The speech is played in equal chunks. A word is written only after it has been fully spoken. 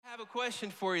have a question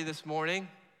for you this morning.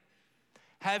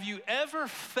 Have you ever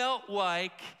felt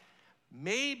like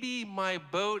maybe my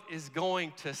boat is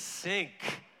going to sink?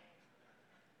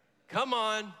 Come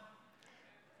on.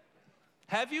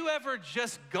 Have you ever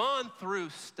just gone through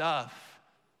stuff,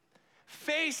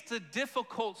 faced a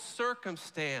difficult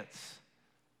circumstance,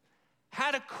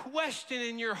 had a question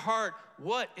in your heart,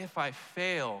 what if I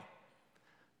fail?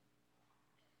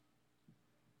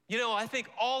 You know, I think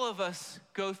all of us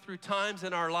go through times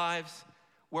in our lives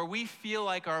where we feel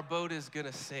like our boat is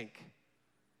gonna sink.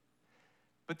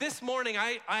 But this morning,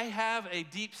 I have a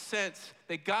deep sense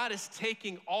that God is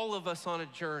taking all of us on a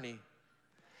journey.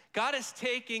 God is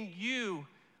taking you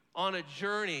on a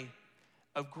journey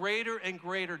of greater and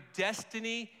greater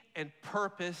destiny and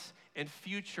purpose and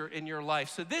future in your life.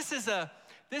 So this is a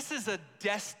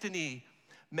destiny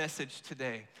message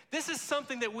today. This is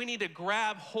something that we need to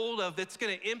grab hold of that's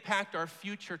going to impact our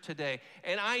future today.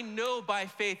 And I know by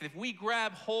faith, if we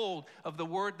grab hold of the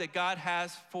word that God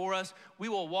has for us, we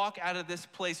will walk out of this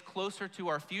place closer to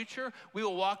our future. We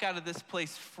will walk out of this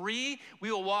place free. We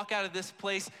will walk out of this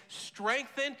place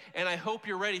strengthened, and I hope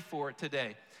you're ready for it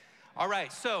today. All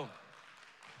right, so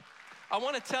I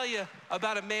want to tell you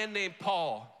about a man named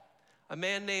Paul. A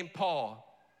man named Paul.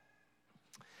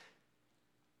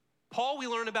 Paul, we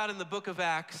learn about in the book of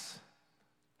Acts,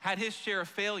 had his share of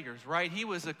failures, right? He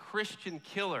was a Christian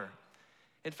killer.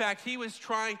 In fact, he was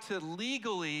trying to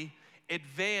legally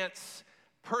advance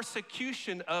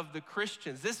persecution of the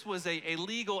Christians. This was a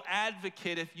legal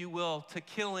advocate, if you will, to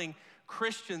killing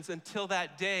Christians until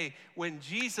that day when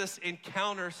Jesus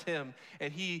encounters him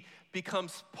and he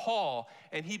becomes Paul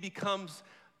and he becomes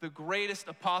the greatest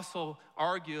apostle,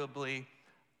 arguably,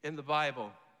 in the Bible.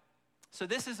 So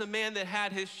this is a man that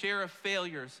had his share of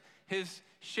failures, his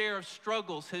share of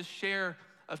struggles, his share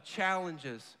of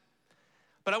challenges.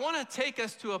 But I want to take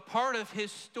us to a part of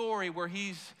his story where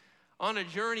he's on a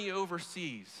journey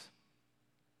overseas.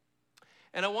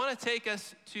 And I want to take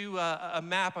us to a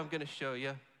map I'm going to show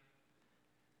you.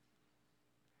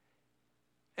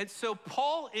 And so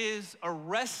Paul is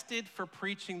arrested for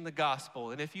preaching the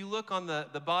gospel. And if you look on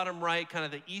the bottom right, kind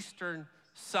of the eastern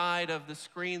side of the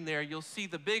screen there, you'll see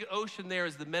the big ocean there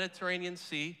is the Mediterranean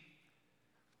Sea.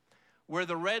 Where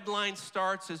the red line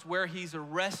starts is where he's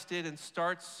arrested and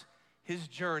starts his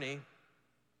journey.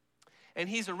 And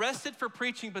he's arrested for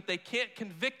preaching, but they can't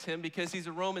convict him because he's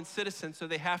a Roman citizen, so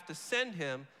they have to send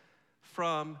him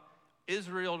from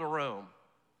Israel to Rome,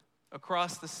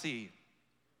 across the sea.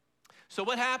 So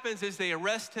what happens is they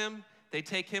arrest him, they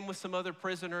take him with some other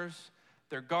prisoners,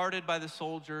 they're guarded by the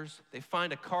soldiers, they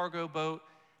find a cargo boat,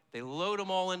 they load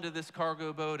them all into this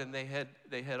cargo boat, and they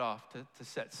head off to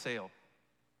set sail.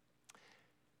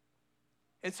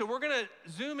 And so we're gonna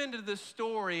zoom into the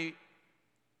story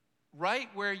right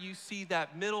where you see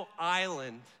that middle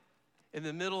island in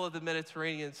the middle of the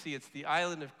Mediterranean Sea. It's the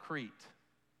island of Crete.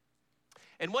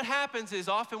 And what happens is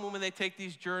often when they take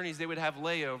these journeys, they would have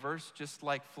layovers, just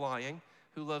like flying.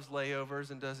 Who loves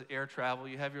layovers and does air travel?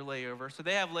 You have your layover. So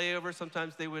they have layovers.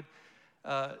 Sometimes they would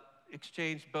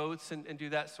exchange boats and do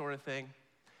that sort of thing.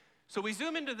 So we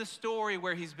zoom into the story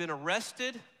where he's been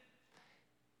arrested.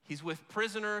 He's with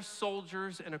prisoners,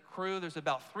 soldiers, and a crew. There's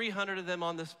about 300 of them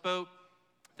on this boat.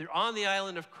 They're on the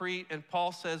island of Crete, and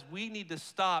Paul says, we need to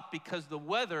stop because the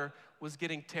weather was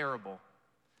getting terrible.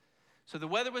 So the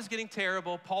weather was getting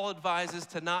terrible. Paul advises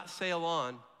to not sail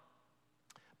on.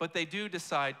 But they do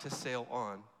decide to sail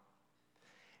on.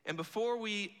 And before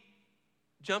we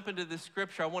jump into this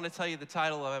scripture, I want to tell you the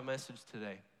title of our message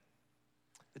today.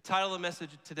 The title of the message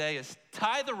today is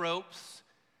Tie the Ropes,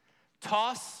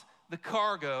 Toss the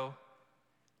Cargo,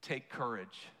 Take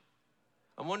Courage.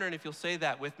 I'm wondering if you'll say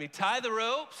that with me. Tie the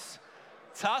ropes,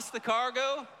 toss the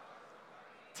cargo,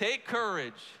 take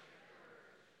courage.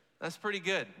 That's pretty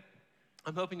good.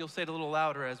 I'm hoping you'll say it a little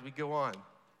louder as we go on.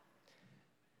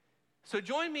 So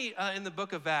join me in the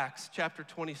book of Acts, chapter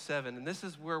 27, and this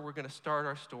is where we're going to start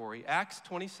our story. Acts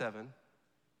 27.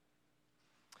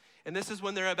 And this is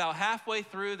when they're about halfway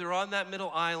through. They're on that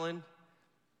middle island.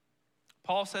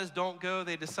 Paul says, don't go.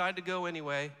 They decide to go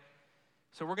anyway.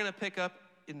 So we're going to pick up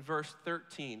in verse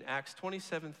 13, Acts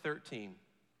 27:13.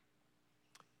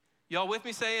 Y'all with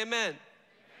me? Say amen. Amen.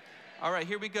 All right,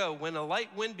 here we go. When a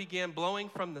light wind began blowing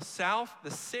from the south,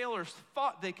 the sailors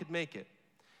thought they could make it.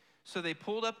 So they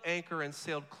pulled up anchor and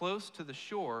sailed close to the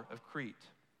shore of Crete.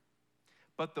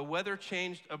 But the weather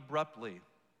changed abruptly.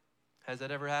 Has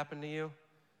that ever happened to you?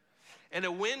 And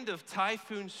a wind of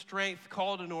typhoon strength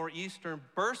called a nor'easter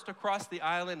burst across the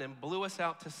island and blew us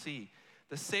out to sea.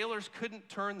 The sailors couldn't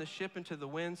turn the ship into the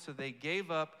wind, so they gave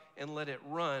up and let it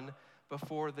run,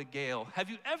 before the gale. Have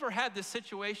you ever had this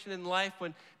situation in life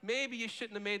when maybe you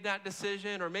shouldn't have made that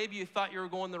decision, or maybe you thought you were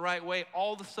going the right way,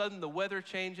 all of a sudden the weather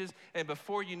changes, and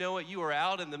before you know it, you are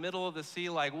out in the middle of the sea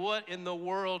like, what in the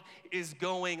world is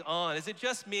going on? Is it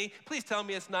just me? Please tell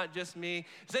me it's not just me.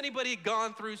 Has anybody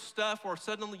gone through stuff where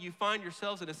suddenly you find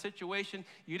yourselves in a situation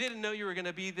you didn't know you were going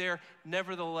to be there?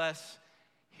 Nevertheless,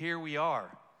 here we are.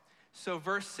 So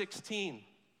verse 16,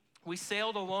 we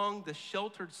sailed along the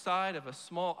sheltered side of a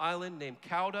small island named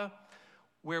Cauda,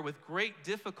 where with great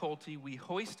difficulty we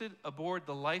hoisted aboard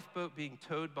the lifeboat being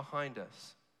towed behind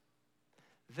us.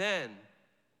 Then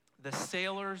the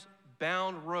sailors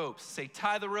bound ropes, say,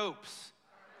 tie the ropes,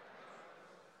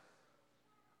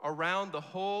 around the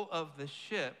hull of the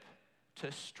ship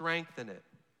to strengthen it.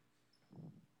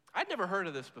 I'd never heard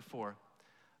of this before.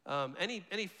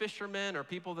 Any fishermen or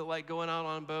people that like going out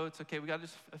on boats? Okay, we got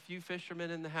just a few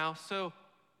fishermen in the house. So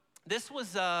this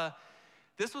was a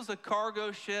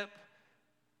cargo ship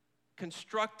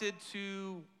constructed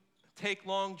to take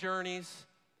long journeys.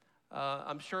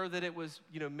 I'm sure that it was,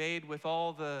 made with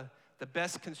all the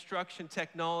best construction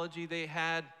technology they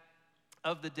had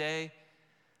of the day.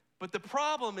 But the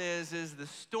problem is the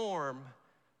storm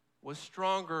was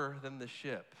stronger than the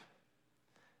ship.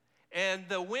 And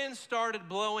the wind started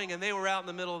blowing, and they were out in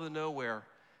the middle of the nowhere.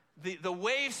 The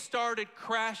waves started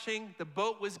crashing. The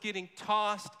boat was getting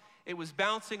tossed. It was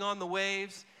bouncing on the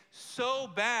waves so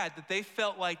bad that they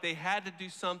felt like they had to do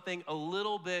something a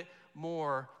little bit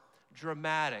more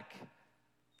dramatic.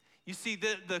 You see,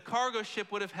 the cargo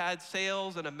ship would have had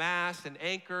sails and a mast and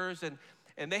anchors,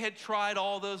 and they had tried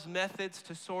all those methods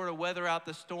to sort of weather out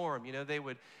the storm. They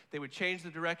would change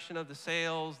the direction of the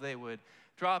sails. They would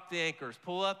drop the anchors,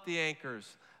 pull up the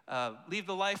anchors, leave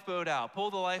the lifeboat out,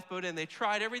 pull the lifeboat in. They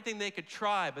tried everything they could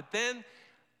try, but then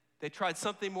they tried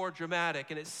something more dramatic.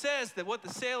 And it says that what the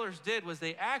sailors did was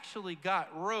they actually got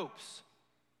ropes,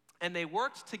 and they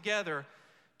worked together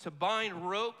to bind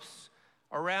ropes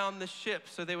around the ship.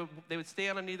 So they would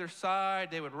stand on either side,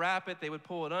 they would wrap it, they would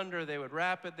pull it under, they would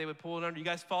wrap it, they would pull it under. You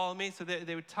guys follow me? So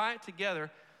they would tie it together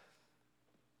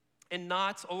in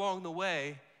knots along the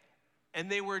way. And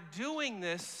they were doing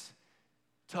this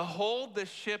to hold the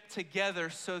ship together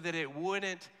so that it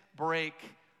wouldn't break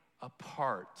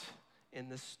apart in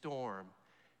the storm.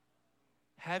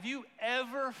 Have you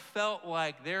ever felt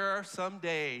like there are some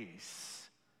days,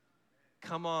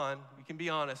 come on, we can be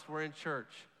honest, we're in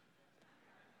church.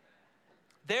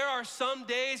 There are some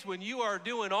days when you are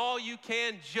doing all you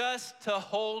can just to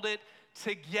hold it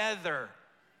together,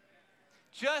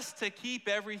 just to keep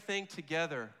everything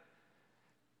together.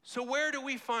 So where do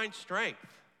we find strength?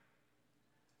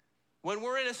 When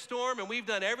we're in a storm and we've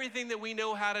done everything that we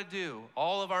know how to do,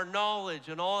 all of our knowledge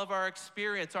and all of our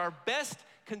experience, our best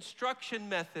construction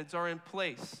methods are in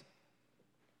place.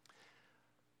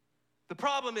 The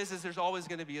problem is there's always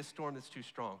going to be a storm that's too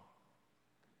strong.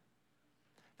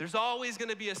 There's always going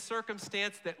to be a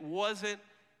circumstance that wasn't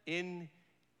in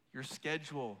your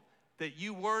schedule, that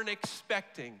you weren't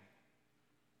expecting.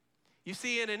 You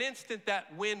see, in an instant,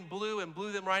 that wind blew and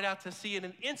blew them right out to sea. In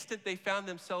an instant, they found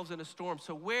themselves in a storm.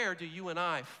 So where do you and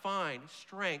I find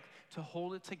strength to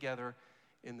hold it together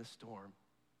in the storm?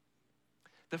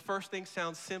 The first thing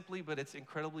sounds simply, but it's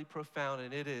incredibly profound,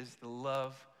 and it is the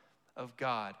love of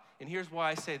God. And here's why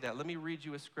I say that. Let me read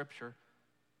you a scripture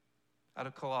out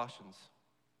of Colossians.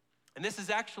 And this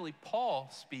is actually Paul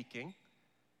speaking.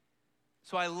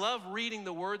 So I love reading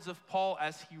the words of Paul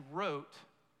as he wrote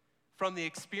from the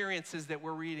experiences that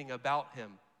we're reading about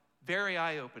him. Very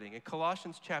eye-opening. In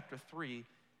Colossians chapter 3,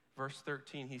 verse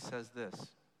 13, he says this: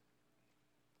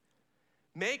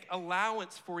 "Make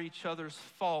allowance for each other's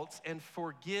faults and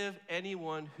forgive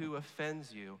anyone who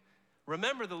offends you.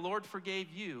 Remember, the Lord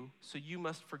forgave you, so you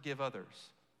must forgive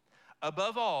others.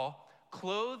 Above all,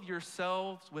 clothe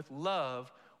yourselves with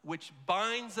love, which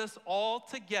binds us all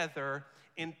together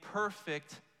in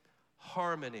perfect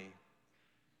harmony."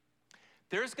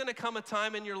 There's going to come a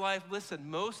time in your life,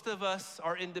 listen, most of us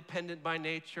are independent by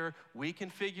nature. We can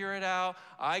figure it out.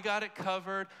 I got it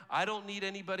covered. I don't need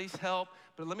anybody's help.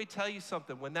 But let me tell you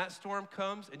something. When that storm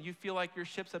comes and you feel like your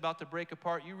ship's about to break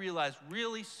apart, you realize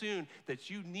really soon that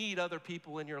you need other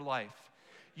people in your life.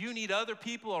 You need other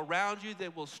people around you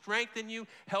that will strengthen you,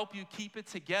 help you keep it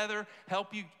together,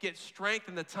 help you get strength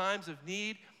in the times of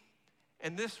need.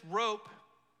 And this rope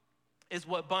is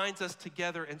what binds us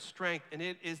together in strength, and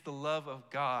it is the love of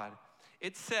God.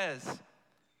 It says,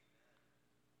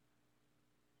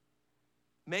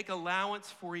 make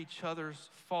allowance for each other's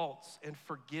faults and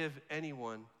forgive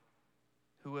anyone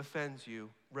who offends you.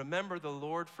 Remember, the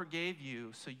Lord forgave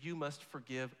you, so you must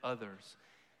forgive others.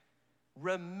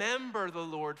 Remember the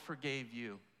Lord forgave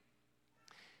you.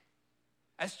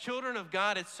 As children of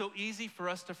God, it's so easy for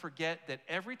us to forget that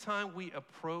every time we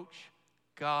approach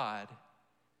God,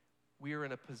 we are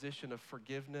in a position of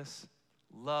forgiveness,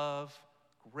 love,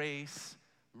 grace,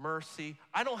 mercy.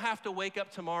 I don't have to wake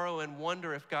up tomorrow and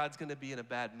wonder if God's gonna be in a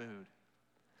bad mood.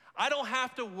 I don't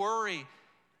have to worry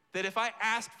that if I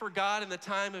ask for God in the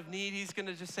time of need, he's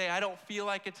gonna just say, I don't feel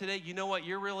like it today. You know what,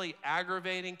 you're really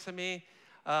aggravating to me.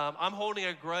 I'm holding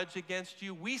a grudge against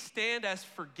you. We stand as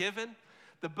forgiven.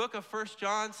 The book of 1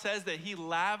 John says that he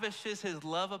lavishes his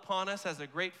love upon us as a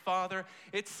great father.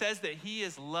 It says that he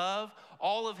is love.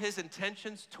 All of his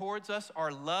intentions towards us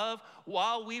are love.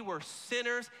 While we were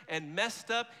sinners and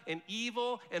messed up and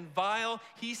evil and vile,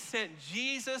 he sent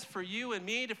Jesus for you and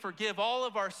me to forgive all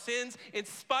of our sins. In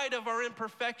spite of our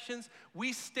imperfections,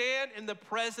 we stand in the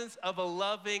presence of a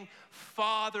loving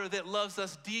Father that loves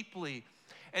us deeply.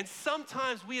 And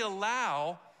sometimes we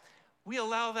allow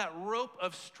that rope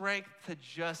of strength to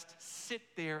just sit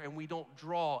there and we don't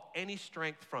draw any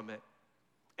strength from it.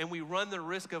 And we run the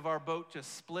risk of our boat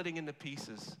just splitting into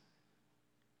pieces.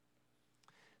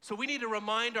 So we need to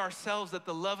remind ourselves that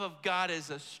the love of God is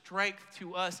a strength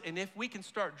to us. And if we can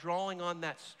start drawing on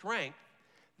that strength,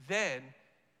 then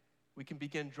we can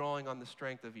begin drawing on the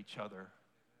strength of each other.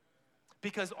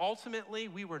 Because ultimately,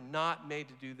 we were not made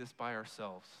to do this by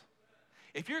ourselves.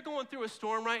 If you're going through a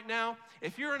storm right now,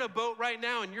 if you're in a boat right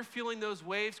now and you're feeling those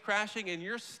waves crashing and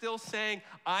you're still saying,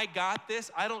 I got this,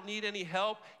 I don't need any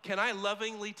help, can I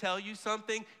lovingly tell you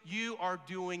something? You are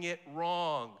doing it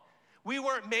wrong. We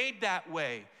weren't made that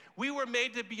way. We were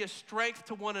made to be a strength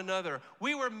to one another.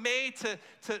 We were made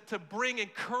to bring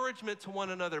encouragement to one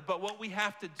another. But what we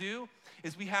have to do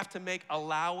is we have to make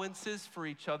allowances for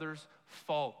each other's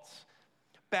faults.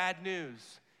 Bad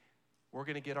news, we're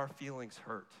gonna get our feelings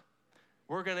hurt.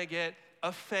 We're gonna get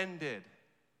offended.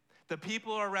 The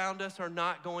people around us are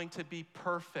not going to be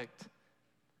perfect.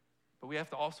 But we have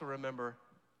to also remember,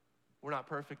 we're not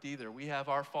perfect either. We have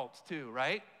our faults too,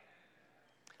 right?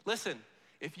 Listen,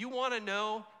 if you wanna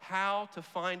know how to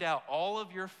find out all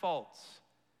of your faults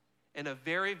in a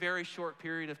very, very short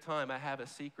period of time, I have a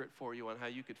secret for you on how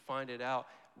you could find it out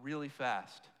really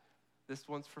fast. This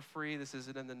one's for free. This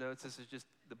isn't in the notes. This is just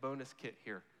the bonus kit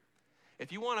here.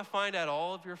 If you wanna find out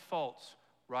all of your faults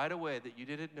right away that you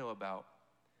didn't know about,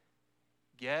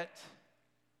 get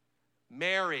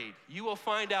married. You will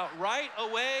find out right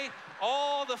away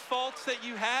all the faults that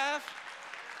you have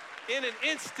in an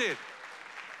instant.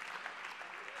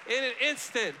 In an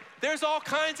instant. There's all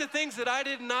kinds of things that I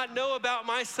did not know about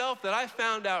myself that I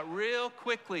found out real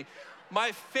quickly.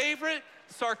 My favorite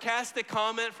sarcastic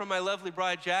comment from my lovely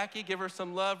bride, Jackie, give her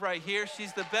some love right here.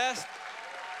 She's the best.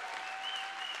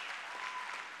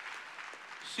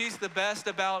 She's the best.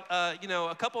 About,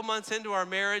 a couple months into our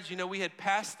marriage, we had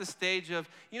passed the stage of,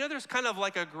 there's kind of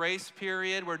like a grace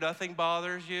period where nothing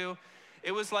bothers you.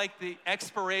 It was like the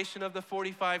expiration of the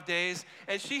 45 days.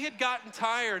 And she had gotten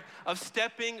tired of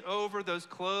stepping over those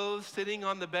clothes, sitting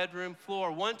on the bedroom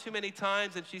floor one too many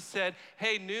times. And she said,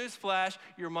 hey, newsflash,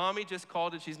 your mommy just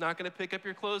called and she's not gonna pick up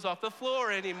your clothes off the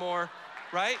floor anymore,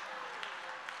 right?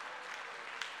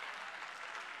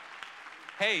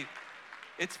 Hey,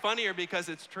 it's funnier because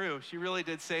it's true. She really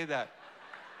did say that.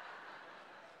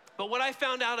 But what I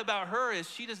found out about her is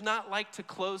she does not like to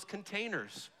close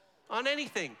containers on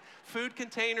anything. Food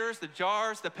containers, the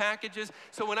jars, the packages.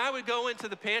 So when I would go into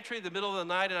the pantry in the middle of the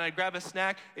night and I'd grab a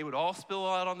snack, it would all spill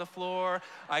out on the floor.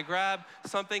 I grab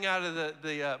something out of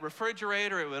the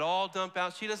refrigerator, it would all dump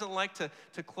out. She doesn't like to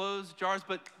close jars,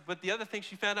 but the other thing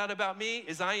she found out about me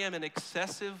is I am an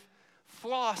excessive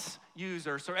floss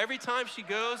user. So every time she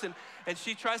goes and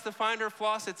she tries to find her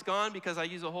floss, it's gone because I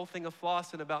use a whole thing of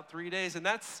floss in about 3 days. And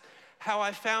that's how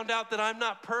I found out that I'm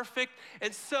not perfect.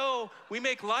 And so we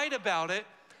make light about it,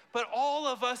 but all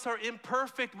of us are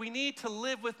imperfect. We need to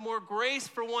live with more grace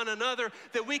for one another,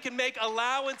 that we can make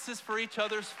allowances for each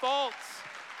other's faults.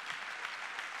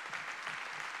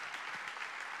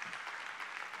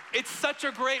 It's such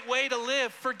a great way to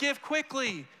live. Forgive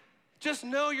quickly. Just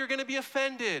know you're gonna be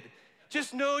offended.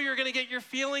 Just know you're gonna get your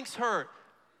feelings hurt.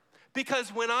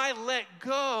 Because when I let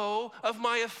go of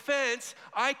my offense,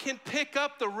 I can pick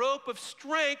up the rope of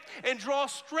strength and draw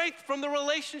strength from the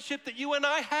relationship that you and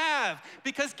I have.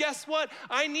 Because guess what?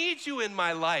 I need you in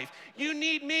my life. You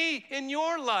need me in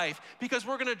your life, because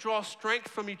we're gonna draw strength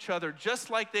from each other, just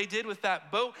like they did with that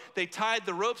boat. They tied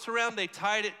the ropes around, they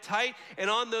tied it tight, and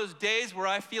on those days where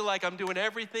I feel like I'm doing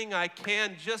everything I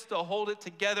can just to hold it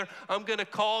together, I'm gonna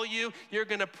call you, you're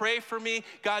gonna pray for me,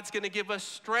 God's gonna give us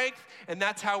strength, and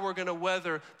that's how we're gonna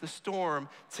weather the storm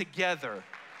together.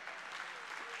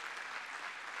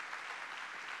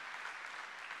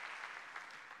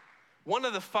 One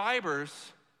of the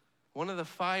fibers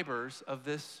of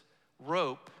this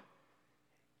rope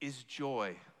is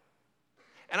joy.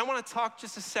 And I want to talk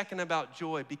just a second about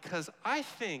joy because I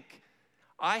think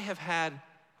I have had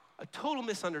a total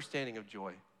misunderstanding of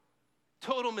joy.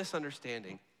 Total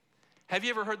misunderstanding. Have you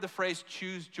ever heard the phrase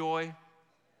choose joy?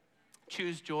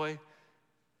 Choose joy.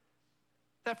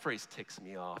 That phrase ticks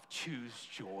me off. Choose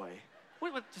joy.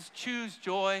 What, just choose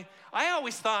joy? I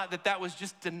always thought that was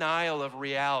just denial of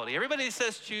reality. Everybody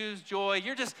says choose joy.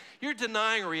 You're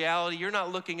denying reality. You're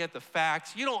not looking at the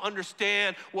facts. You don't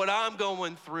understand what I'm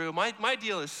going through. My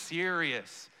deal is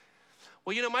serious.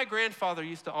 Well, you know, my grandfather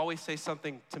used to always say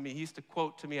something to me. He used to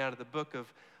quote to me out of the book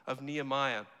of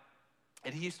Nehemiah.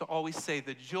 And he used to always say,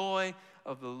 the joy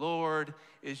of the Lord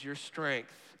is your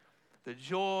strength. The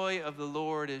joy of the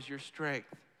Lord is your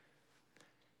strength.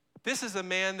 This is a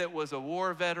man that was a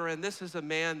war veteran. This is a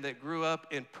man that grew up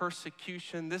in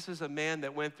persecution. This is a man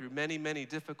that went through many, many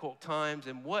difficult times.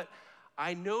 And what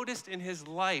I noticed in his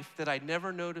life that I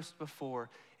never noticed before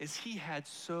is he had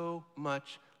so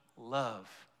much love.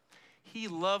 He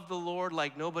loved the Lord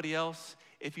like nobody else.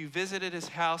 If you visited his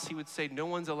house, he would say, no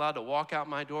one's allowed to walk out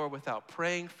my door without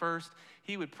praying first.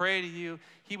 He would pray to you.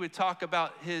 He would talk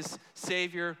about his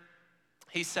Savior.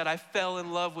 He said, I fell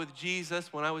in love with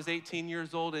Jesus when I was 18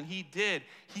 years old, and he did.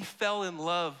 He fell in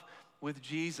love with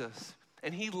Jesus,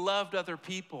 and he loved other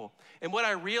people. And what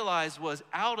I realized was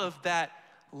out of that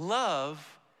love,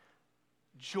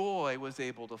 joy was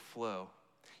able to flow.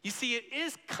 You see, it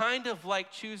is kind of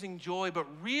like choosing joy, but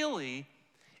really,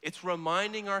 it's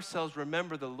reminding ourselves,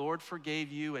 remember, the Lord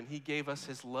forgave you and he gave us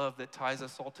his love that ties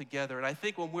us all together. And I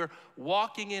think when we're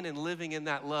walking in and living in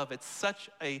that love, it's such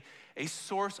a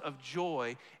source of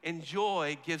joy, and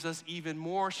joy gives us even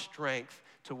more strength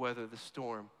to weather the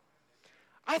storm.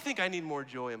 I think I need more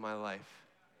joy in my life.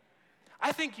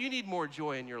 I think you need more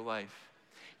joy in your life.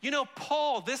 You know,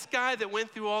 Paul, this guy that went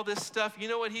through all this stuff, you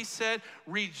know what he said?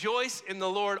 Rejoice in the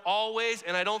Lord always,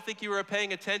 and I don't think you were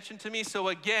paying attention to me, so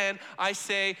again, I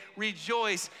say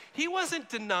rejoice. He wasn't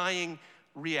denying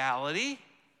reality.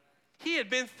 He had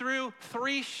been through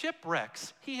 3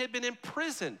 shipwrecks. He had been in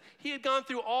prison. He had gone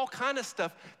through all kind of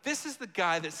stuff. This is the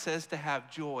guy that says to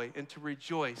have joy and to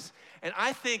rejoice. And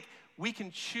I think we can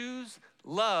choose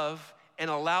love and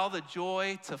allow the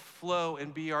joy to flow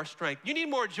and be our strength. You need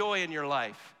more joy in your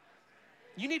life.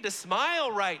 You need to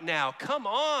smile right now. Come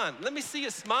on, let me see you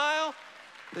smile.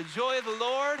 The joy of the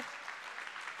Lord.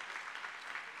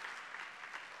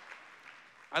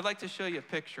 I'd like to show you a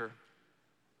picture.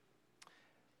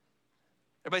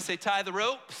 Everybody say, tie the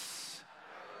ropes.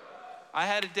 I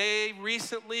had a day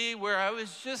recently where I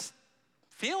was just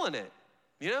feeling it.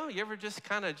 You know, you ever just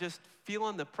kind of just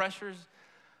feeling the pressures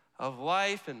of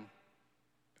life and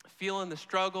feeling the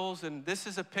struggles? And this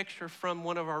is a picture from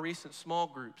one of our recent small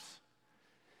groups.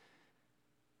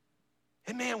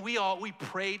 And man, we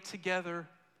prayed together.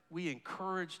 We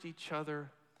encouraged each other.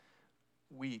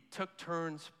 We took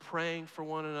turns praying for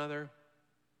one another.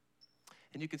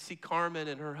 And you can see Carmen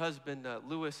and her husband,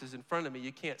 Louis, is in front of me.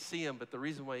 You can't see him, but the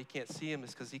reason why you can't see him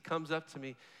is because he comes up to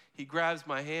me, he grabs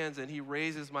my hands, and he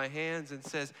raises my hands and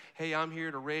says, hey, I'm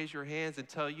here to raise your hands and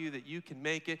tell you that you can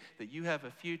make it, that you have a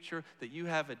future, that you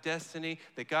have a destiny,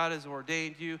 that God has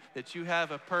ordained you, that you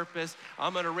have a purpose.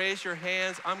 I'm going to raise your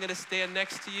hands. I'm going to stand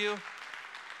next to you.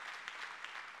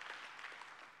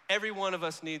 Every one of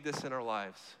us need this in our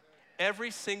lives.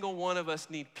 Every single one of us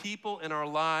need people in our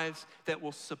lives that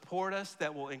will support us,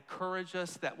 that will encourage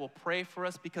us, that will pray for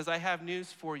us, because I have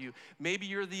news for you. Maybe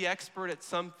you're the expert at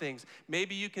some things.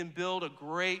 Maybe you can build a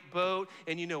great boat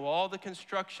and you know all the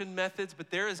construction methods,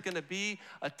 but there is going to be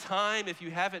a time, if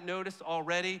you haven't noticed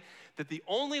already, that the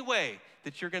only way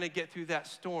that you're going to get through that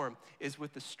storm is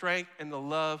with the strength and the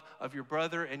love of your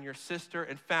brother and your sister.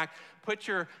 In fact, put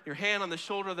your hand on the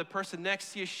shoulder of the person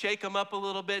next to you, shake them up a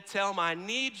little bit, tell them, I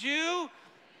need you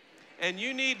and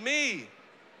you need me.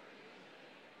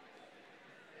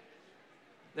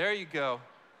 There you go.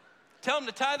 Tell them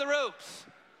to tie the ropes.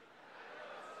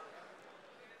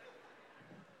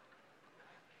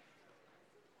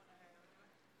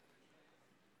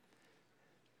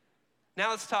 Now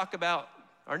let's talk about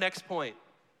our next point.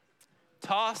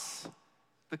 Toss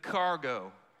the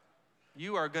cargo.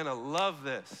 You are going to love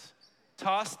this.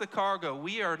 Toss the cargo.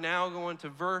 We are now going to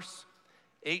verse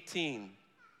 18.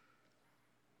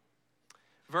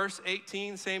 Verse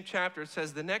 18, same chapter, it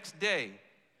says, the next day,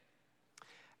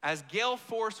 as gale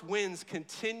force winds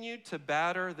continued to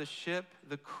batter the ship,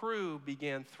 the crew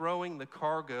began throwing the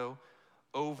cargo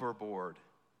overboard.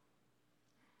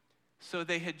 So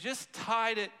they had just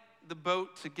tied the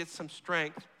boat to get some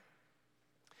strength.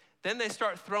 Then they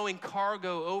start throwing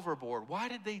cargo overboard. Why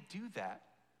did they do that?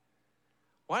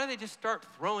 Why did they just start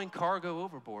throwing cargo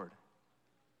overboard?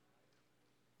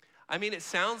 I mean, it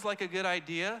sounds like a good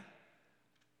idea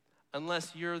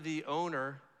unless you're the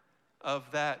owner of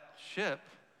that ship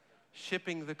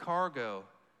shipping the cargo.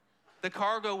 The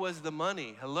cargo was the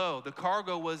money. Hello. The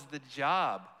cargo was the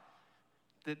job.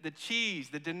 The cheese,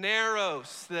 the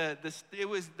dineros,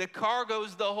 the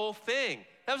cargo's the whole thing.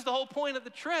 That was the whole point of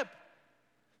the trip.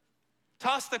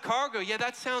 Toss the cargo. Yeah,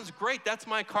 that sounds great. That's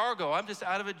my cargo. I'm just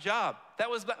out of a job.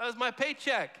 That was my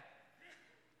paycheck.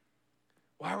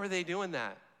 Why were they doing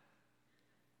that?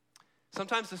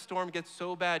 Sometimes the storm gets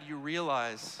so bad you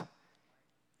realize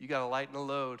you got to lighten the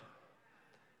load.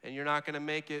 And you're not going to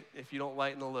make it if you don't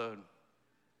lighten the load.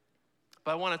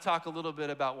 But I want to talk a little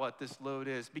bit about what this load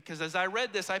is, because as I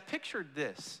read this, I pictured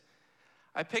this.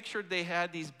 I pictured they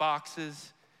had these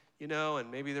boxes,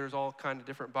 and maybe there's all kind of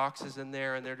different boxes in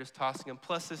there, and they're just tossing them.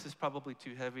 Plus, this is probably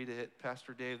too heavy to hit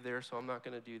Pastor Dave there, so I'm not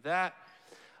going to do that.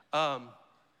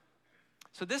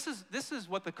 So this is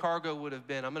what the cargo would have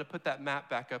been. I'm going to put that map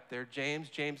back up there.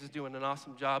 James is doing an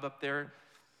awesome job up there.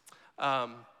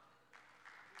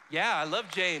 Yeah, I love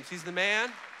James. He's the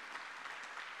man.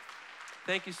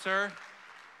 Thank you, sir.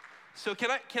 So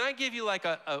can I give you like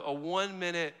a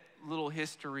 1-minute little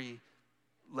history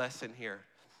lesson here?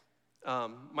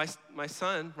 My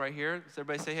son right here, does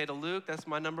everybody say hey to Luke? That's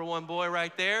my number one boy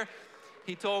right there.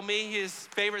 He told me his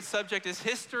favorite subject is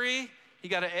history. He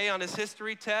got an A on his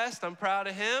history test. I'm proud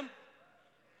of him.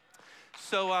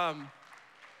 So I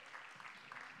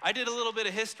did a little bit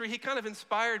of history. He kind of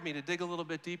inspired me to dig a little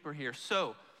bit deeper here.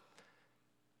 So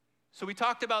we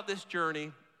talked about this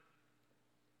journey.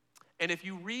 And if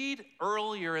you read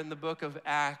earlier in the book of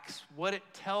Acts, what it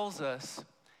tells us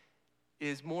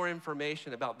is more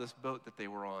information about this boat that they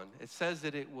were on. It says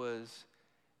that it was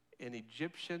an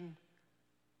Egyptian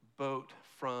boat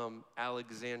from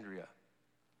Alexandria.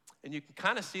 And you can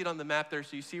kind of see it on the map there.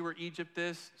 So you see where Egypt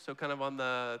is. So kind of on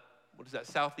the,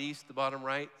 southeast, the bottom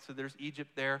right. So there's Egypt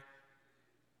there.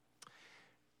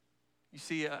 You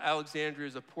see Alexandria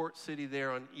is a port city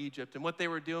there on Egypt. And what they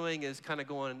were doing is kind of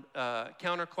going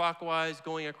counterclockwise,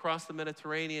 going across the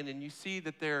Mediterranean. And you see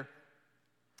that they're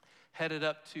headed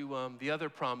up to the other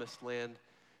promised land,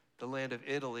 the land of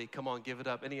Italy. Come on, give it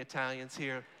up. Any Italians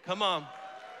here? Come on.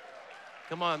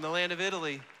 Come on, the land of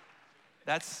Italy.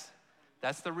 That's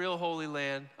the real Holy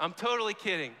Land. I'm totally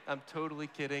kidding.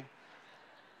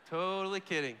 Totally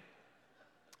kidding.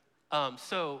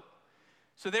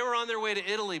 So they were on their way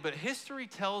to Italy, but history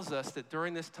tells us that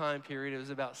during this time period, it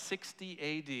was about 60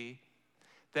 AD,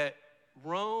 that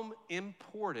Rome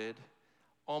imported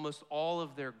almost all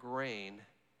of their grain,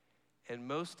 and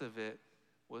most of it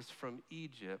was from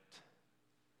Egypt.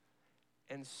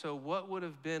 And so what would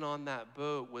have been on that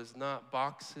boat was not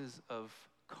boxes of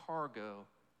cargo.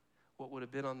 What would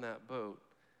have been on that boat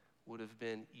would have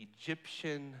been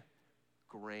Egyptian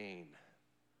grain.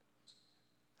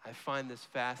 I find this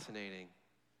fascinating.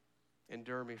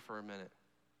 Endure me for a minute.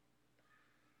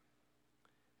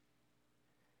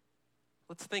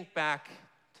 Let's think back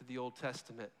to the Old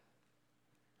Testament.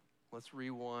 Let's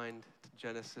rewind to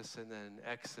Genesis and then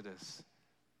Exodus.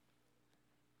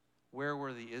 Where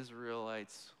were the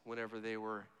Israelites whenever they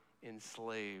were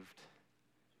enslaved?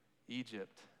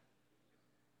 Egypt.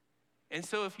 And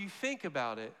so if you think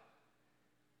about it,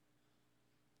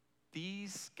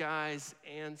 these guys'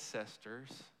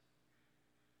 ancestors,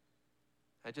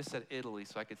 I just said Italy,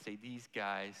 so I could say these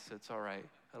guys, so it's all right.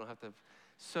 I don't have to.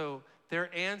 So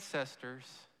their ancestors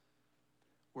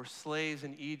were slaves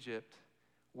in Egypt,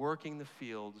 working the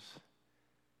fields.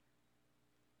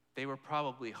 They were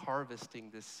probably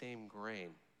harvesting this same grain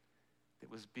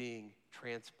that was being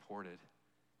transported.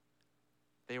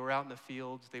 They were out in the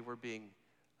fields. They were being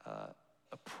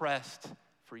oppressed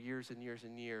for years and years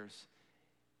and years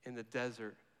in the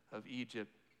desert of Egypt,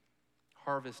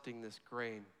 harvesting this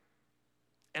grain.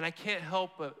 And I can't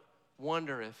help but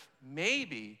wonder if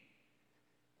maybe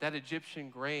that Egyptian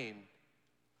grain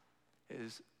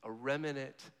is a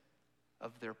remnant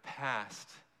of their past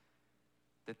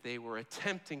that they were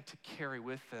attempting to carry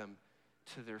with them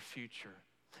to their future.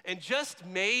 And just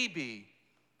maybe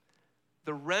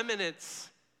the remnants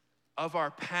of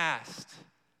our past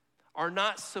are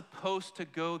not supposed to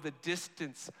go the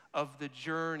distance of the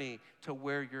journey to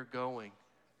where you're going.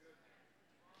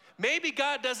 Maybe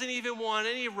God doesn't even want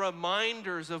any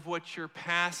reminders of what your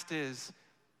past is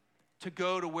to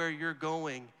go to where you're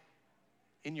going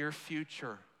in your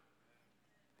future.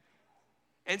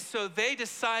 And so they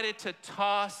decided to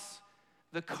toss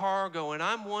the cargo. And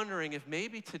I'm wondering if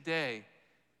maybe today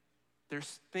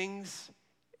there's things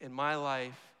in my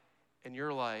life in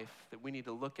your life that we need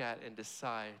to look at and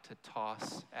decide to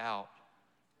toss out?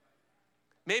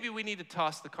 Maybe we need to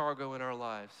toss the cargo in our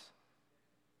lives.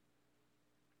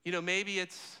 You know, maybe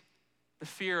it's the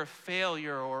fear of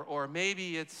failure, or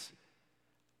maybe it's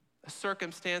a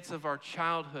circumstance of our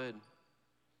childhood,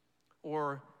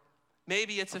 or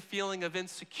maybe it's a feeling of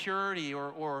insecurity,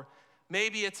 or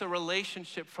maybe it's a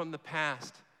relationship from the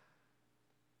past.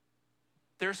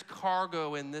 There's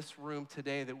cargo in this room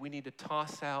today that we need to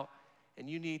toss out, and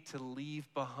you need to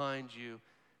leave behind you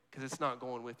because it's not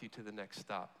going with you to the next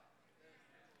stop.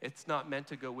 It's not meant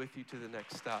to go with you to the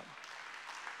next stop.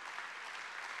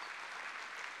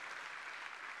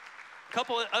 A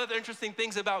couple of other interesting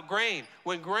things about grain.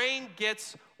 When grain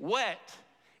gets wet,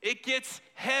 it gets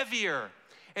heavier.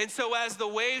 And so as the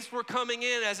waves were coming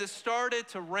in, as it started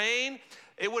to rain,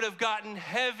 it would have gotten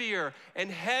heavier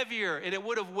and heavier, and it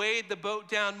would have weighed the boat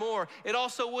down more. It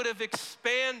also would have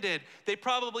expanded. They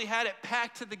probably had it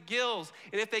packed to the gills,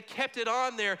 and if they kept it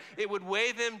on there, it would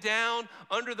weigh them down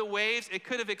under the waves. It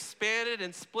could have expanded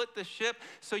and split the ship.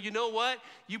 So you know what?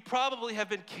 You probably have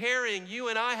been carrying, you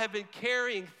and I have been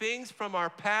carrying things from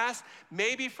our past,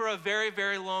 maybe for a very,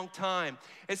 very long time.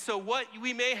 And so what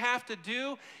we may have to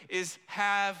do is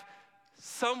have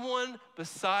someone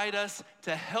beside us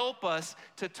to help us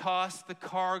to toss the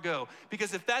cargo.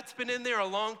 Because if that's been in there a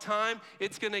long time,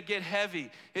 it's gonna get heavy.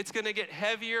 It's gonna get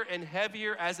heavier and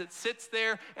heavier as it sits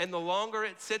there, and the longer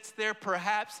it sits there,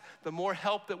 perhaps the more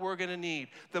help that we're gonna need,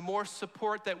 the more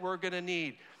support that we're gonna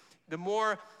need, the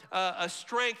more a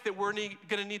strength that we're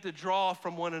gonna need to draw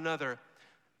from one another.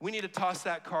 We need to toss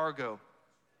that cargo.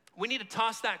 We need to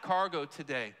toss that cargo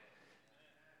today.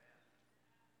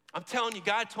 I'm telling you,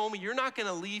 God told me you're not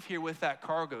gonna leave here with that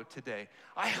cargo today.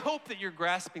 I hope that you're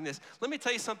grasping this. Let me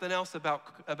tell you something else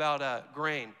about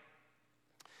grain.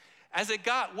 As it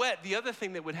got wet, the other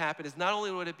thing that would happen is not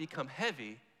only would it become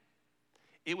heavy,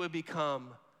 it would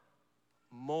become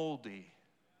moldy.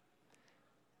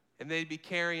 And they'd be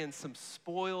carrying some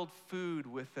spoiled food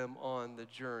with them on the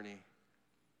journey.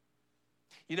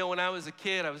 You know, when I was a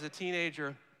kid, I was a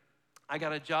teenager, I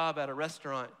got a job at a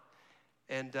restaurant.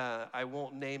 And I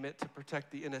won't name it to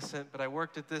protect the innocent, but I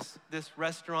worked at this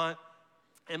restaurant.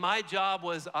 And my job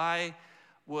was I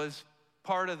was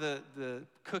part of the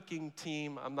cooking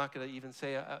team. I'm not going to even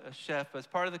say a chef, but as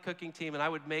part of the cooking team, and I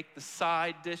would make the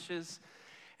side dishes.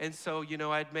 And so, you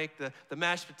know, I'd make the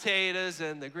mashed potatoes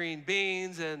and the green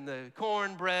beans and the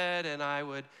cornbread, and I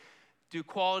would do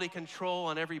quality control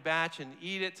on every batch and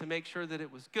eat it to make sure that it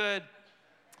was good.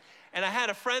 And I had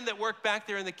a friend that worked back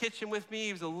there in the kitchen with me.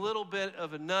 He was a little bit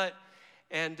of a nut.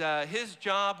 And his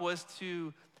job was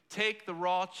to take the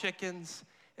raw chickens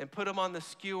and put them on the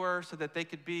skewer so that they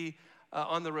could be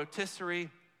on the rotisserie.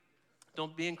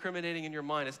 Don't be incriminating in your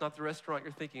mind. It's not the restaurant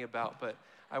you're thinking about, but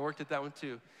I worked at that one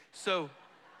too. So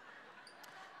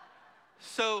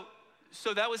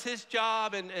that was his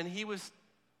job, and he was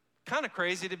kind of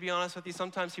crazy, to be honest with you.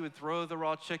 Sometimes he would throw the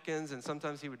raw chickens, and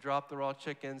sometimes he would drop the raw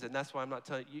chickens, and that's why I'm not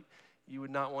telling you, you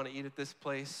would not want to eat at this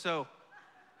place. So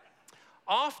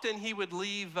often he would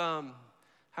leave,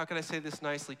 how can I say this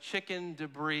nicely, chicken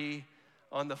debris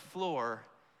on the floor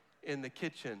in the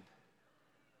kitchen.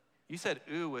 You said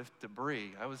ooh with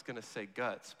debris. I was going to say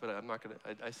guts, but I'm not going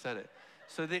to, I said it.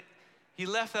 So he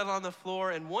left that on the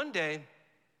floor, and one day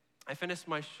I finished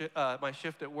my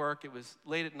shift at work. It was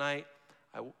late at night.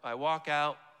 I walk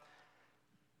out.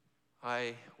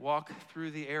 I walk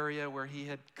through the area where he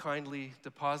had kindly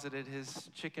deposited his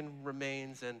chicken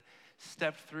remains and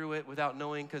stepped through it without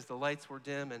knowing because the lights were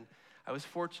dim. And I was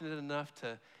fortunate enough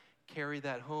to carry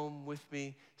that home with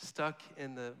me, stuck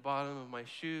in the bottom of my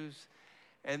shoes.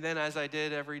 And then as I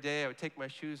did every day, I would take my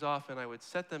shoes off and I would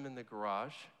set them in the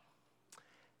garage.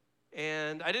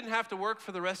 And I didn't have to work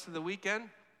for the rest of the weekend,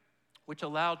 which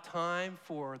allowed time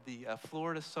for the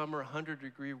Florida summer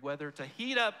 100-degree weather to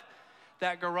heat up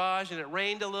that garage, and it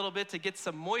rained a little bit to get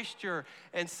some moisture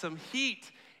and some heat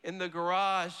in the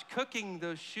garage, cooking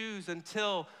those shoes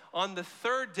until on the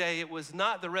third day, it was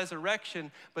not the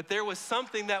resurrection, but there was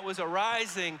something that was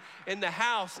arising in the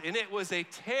house, and it was a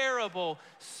terrible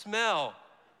smell.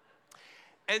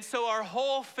 And so our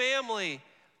whole family,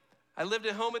 I lived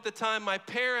at home at the time, my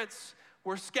parents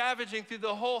were scavenging through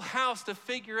the whole house to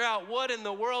figure out what in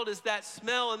the world is that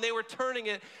smell, and they were turning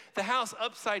the house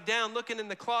upside down, looking in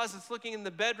the closets, looking in the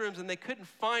bedrooms, and they couldn't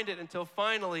find it until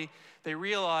finally they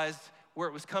realized where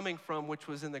it was coming from, which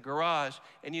was in the garage.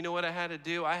 And you know what I had to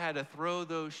do? I had to throw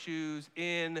those shoes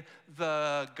in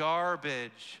the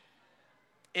garbage.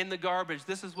 In the garbage.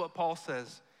 This is what Paul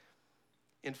says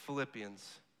in Philippians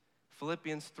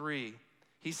 3.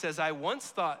 He says, I once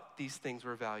thought these things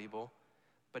were valuable,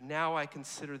 but now I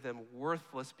consider them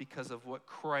worthless because of what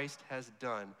Christ has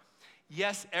done.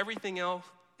 Yes, everything else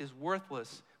is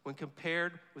worthless when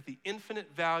compared with the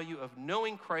infinite value of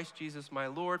knowing Christ Jesus my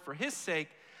Lord. For his sake,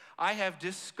 I have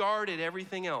discarded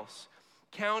everything else,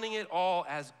 counting it all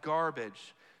as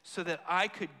garbage, so that I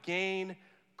could gain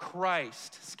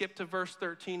Christ. Skip to verse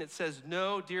 13. It says,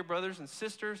 no, dear brothers and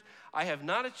sisters, I have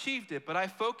not achieved it, but I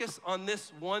focus on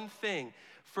this one thing,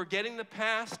 forgetting the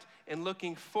past and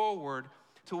looking forward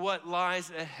to what lies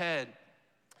ahead.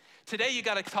 Today, you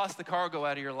got to toss the cargo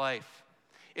out of your life.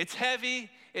 It's heavy,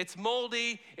 it's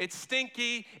moldy, it's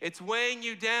stinky, it's weighing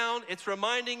you down, it's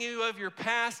reminding you of your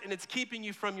past, and it's keeping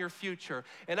you from your future.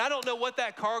 And I don't know what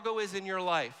that cargo is in your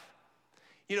life.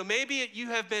 You know, maybe you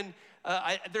have been,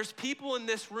 there's people in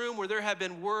this room where there have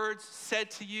been words said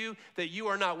to you that you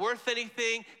are not worth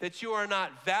anything, that you are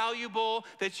not valuable,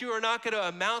 that you are not going to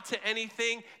amount to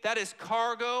anything. That is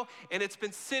cargo, and it's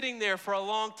been sitting there for a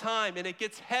long time, and it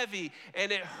gets heavy,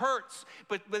 and it hurts.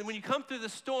 But when you come through the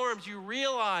storms, you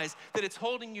realize that it's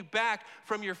holding you back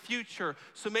from your future.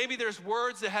 So maybe there's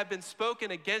words that have been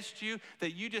spoken against you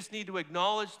that you just need to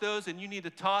acknowledge those, and you need to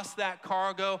toss that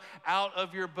cargo out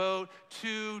of your boat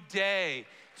today.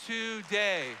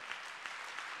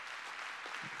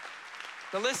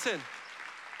 Now listen,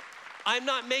 I'm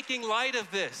not making light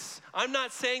of this. I'm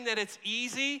not saying that it's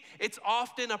easy. It's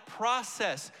often a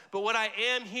process. But what I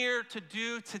am here to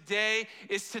do today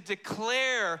is to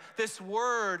declare this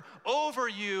word over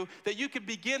you that you could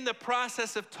begin the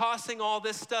process of tossing all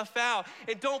this stuff out.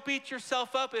 And don't beat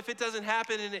yourself up if it doesn't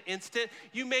happen in an instant.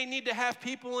 You may need to have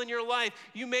people in your life.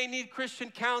 You may need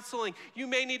Christian counseling. You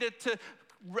may need to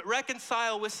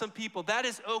reconcile with some people. That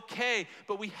is okay,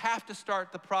 but we have to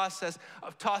start the process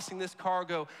of tossing this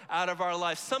cargo out of our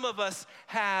life. Some of us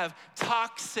have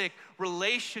toxic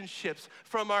relationships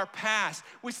from our past.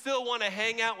 We still want to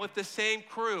hang out with the same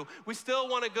crew. We still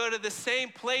want to go to the same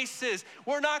places.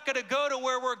 We're not going to go to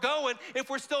where we're going if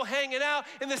we're still hanging out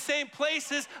in the same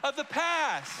places of the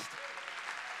past.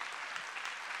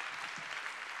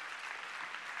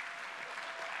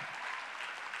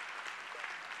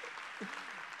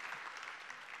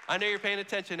 I know you're paying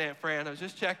attention, Aunt Fran. I was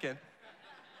just checking.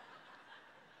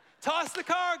 Toss the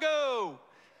cargo.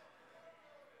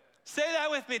 Say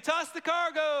that with me. Toss the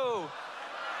cargo.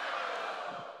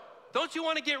 Don't you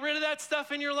want to get rid of that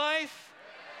stuff in your life?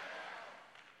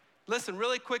 Listen,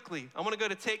 really quickly, I want to go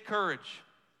to take courage.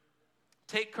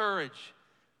 Take courage.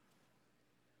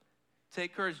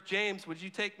 Take courage. James, would you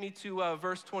take me to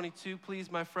verse 22, please,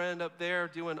 my friend up there,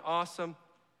 doing awesome.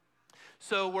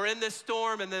 So we're in this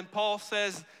storm, and then Paul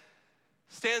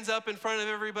stands up in front of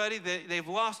everybody. They've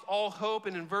lost all hope,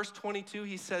 and in verse 22,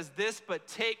 he says this, but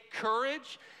take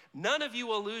courage. None of you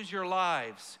will lose your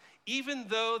lives, even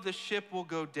though the ship will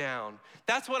go down.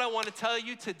 That's what I want to tell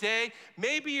you today.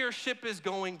 Maybe your ship is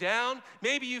going down.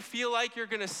 Maybe you feel like you're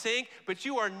going to sink, but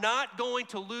you are not going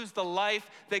to lose the life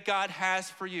that God has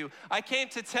for you. I came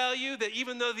to tell you that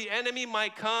even though the enemy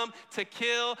might come to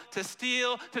kill, to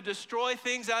steal, to destroy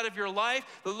things out of your life,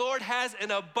 the Lord has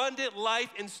an abundant life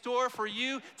in store for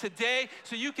you today,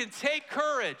 so you can take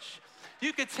courage.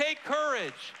 You can take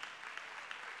courage.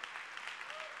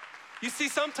 You see,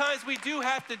 sometimes we do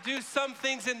have to do some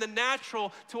things in the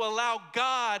natural to allow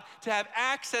God to have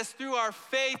access through our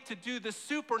faith to do the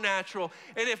supernatural.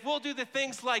 And if we'll do the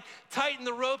things like tighten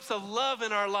the ropes of love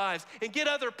in our lives and get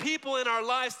other people in our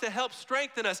lives to help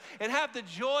strengthen us and have the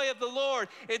joy of the Lord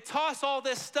and toss all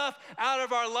this stuff out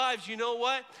of our lives, you know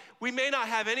what? We may not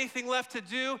have anything left to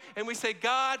do, and we say,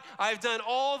 God, I've done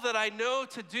all that I know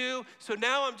to do, so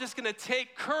now I'm just gonna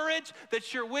take courage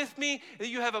that you're with me, that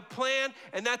you have a plan,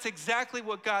 and that's exactly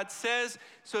what God says.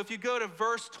 So if you go to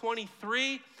verse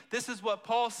 23, this is what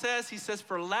Paul says. He says,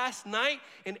 for last night,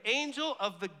 an angel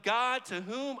of the God to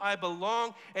whom I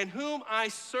belong and whom I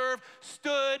serve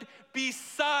stood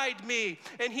beside me.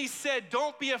 And he said,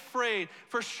 don't be afraid,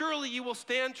 for surely you will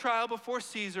stand trial before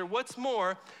Caesar. What's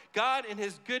more, God in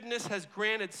his goodness has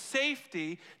granted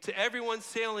safety to everyone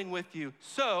sailing with you.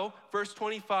 So, verse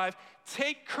 25,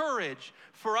 take courage,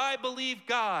 for I believe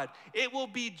God. It will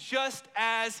be just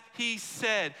as he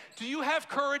said. Do you have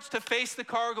courage to face the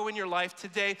cargo in your life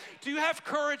today? Do you have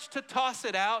courage to toss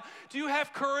it out? Do you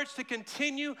have courage to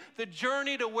continue the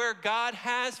journey to where God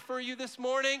has for you this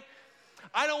morning?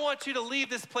 I don't want you to leave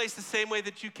this place the same way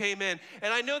that you came in.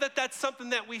 And I know that that's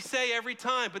something that we say every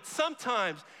time, but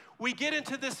sometimes we get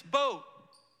into this boat.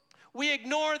 We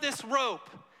ignore this rope.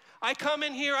 I come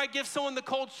in here, I give someone the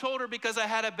cold shoulder because I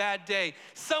had a bad day.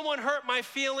 Someone hurt my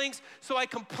feelings, so I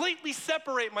completely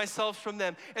separate myself from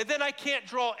them. And then I can't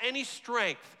draw any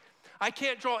strength. I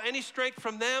can't draw any strength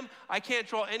from them. I can't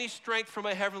draw any strength from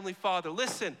my Heavenly Father.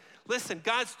 Listen,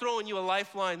 God's throwing you a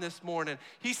lifeline this morning.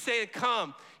 He's saying,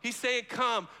 come. He's saying,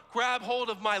 come, grab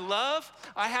hold of my love.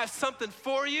 I have something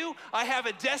for you. I have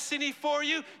a destiny for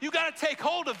you. You got to take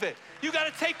hold of it. You got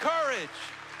to take courage.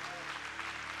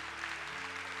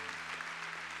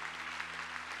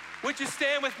 Would you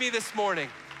stand with me this morning?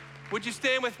 Would you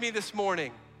stand with me this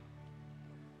morning?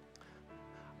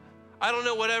 I don't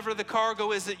know whatever the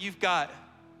cargo is that you've got,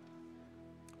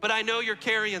 but I know you're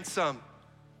carrying some.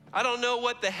 I don't know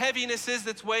what the heaviness is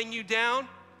that's weighing you down,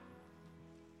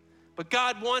 but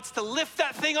God wants to lift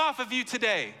that thing off of you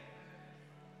today.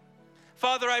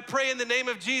 Father, I pray in the name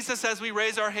of Jesus as we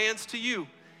raise our hands to you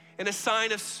in a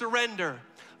sign of surrender.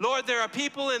 Lord, there are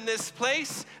people in this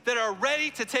place that are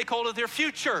ready to take hold of their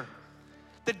future,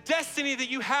 the destiny that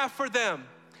you have for them.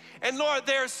 And Lord,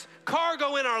 there's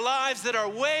cargo in our lives that are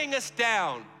weighing us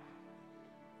down.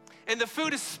 And the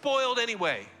food is spoiled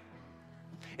anyway.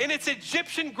 And it's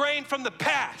Egyptian grain from the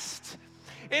past.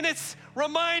 And it's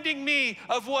reminding me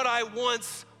of what I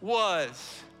once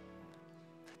was.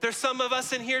 There's some of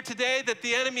us in here today that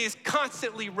the enemy is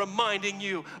constantly reminding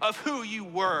you of who you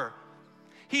were.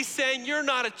 He's saying, you're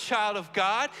not a child of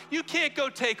God. You can't go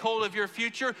take hold of your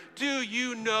future. Do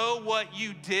you know what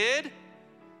you did?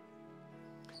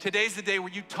 Today's the day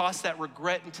where you toss that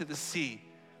regret into the sea.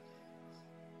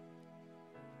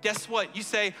 Guess what? You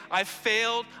say, I've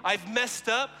failed, I've messed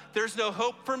up, there's no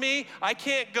hope for me, I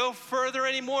can't go further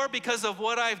anymore because of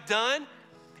what I've done.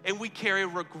 And we carry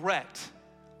regret.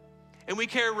 And we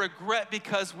carry regret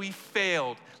because we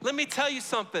failed. Let me tell you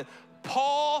something.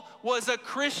 Paul was a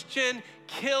Christian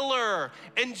killer,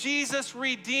 and Jesus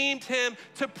redeemed him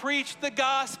to preach the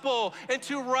gospel and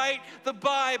to write the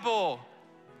Bible.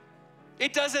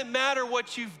 It doesn't matter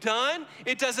what you've done.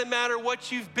 It doesn't matter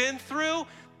what you've been through.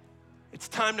 It's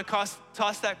time to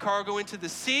toss that cargo into the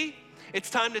sea. It's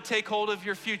time to take hold of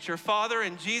your future. Father,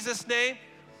 in Jesus' name,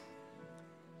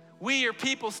 we, your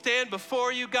people, stand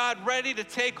before you, God, ready to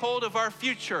take hold of our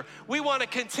future. We want to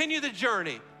continue the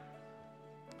journey.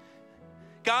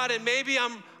 God, and maybe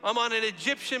I'm on an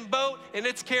Egyptian boat and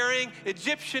it's carrying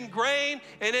Egyptian grain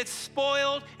and it's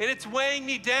spoiled and it's weighing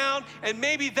me down, and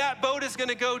maybe that boat is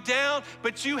gonna go down,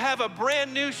 but you have a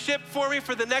brand new ship for me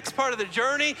for the next part of the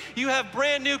journey. You have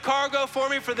brand new cargo for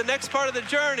me for the next part of the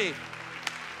journey.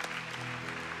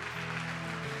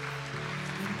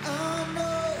 I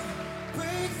know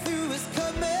breakthrough is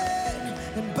coming,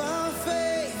 and by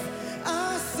faith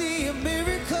I see a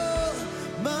miracle.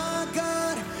 My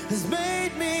God has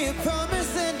made me a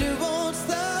promise, and it won't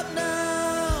stop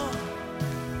now.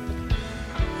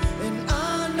 And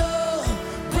I know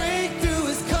breakthrough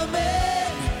is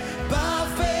coming. By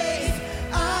faith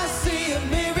I see a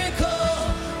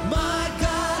miracle. My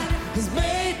God has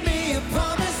made me a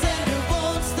promise, and it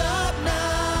won't stop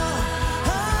now.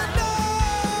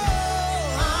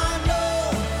 I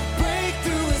know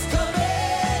breakthrough is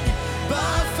coming.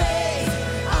 By faith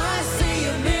I see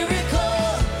a miracle.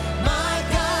 My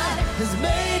God has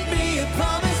made me a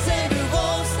promise, and it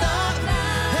won't stop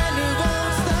now. And it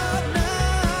won't stop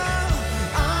now.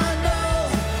 I know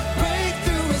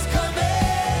breakthrough is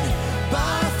coming.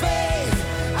 By faith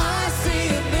I see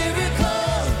a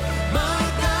miracle.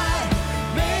 My God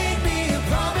made me a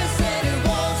promise, and it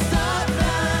won't stop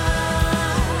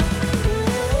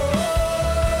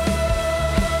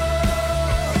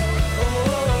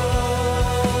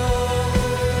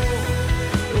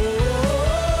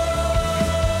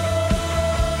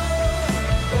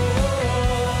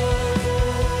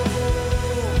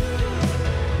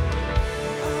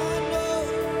I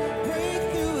know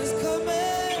breakthrough is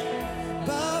coming.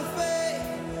 By faith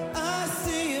I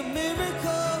see a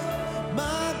miracle.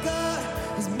 My God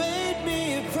has made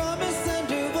me a promise,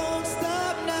 and it won't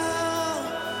stop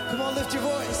now. Come on, lift your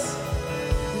voice.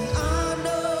 And I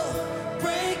know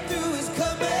breakthrough is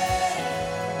coming.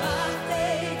 By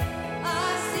faith,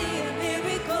 I see a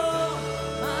miracle.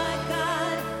 My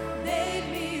God made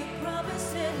me a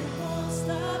promise, and it won't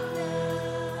stop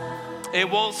now. It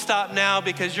won't stop now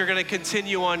because you're gonna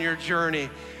continue on your journey.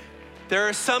 There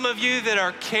are some of you that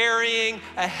are carrying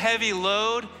a heavy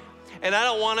load, and I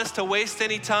don't want us to waste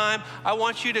any time. I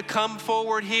want you to come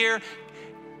forward here,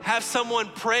 have someone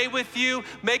pray with you,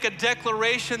 make a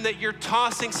declaration that you're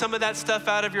tossing some of that stuff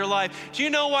out of your life. Do you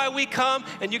know why we come?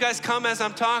 And you guys come as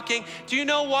I'm talking. Do you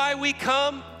know why we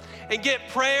come and get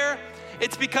prayer?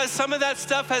 It's because some of that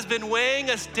stuff has been weighing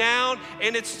us down,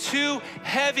 and it's too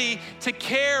heavy to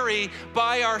carry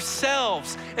by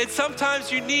ourselves. And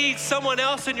sometimes you need someone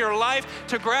else in your life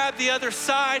to grab the other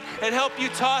side and help you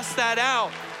toss that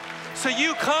out. So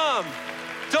you come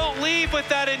Don't leave with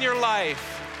that in your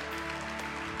life.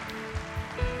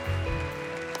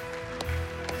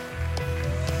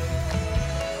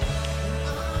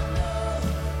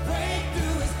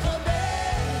 Breakthrough is coming.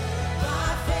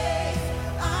 By faith,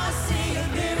 I see a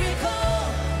miracle.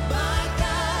 My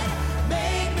God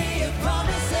made me a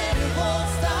promise and it won't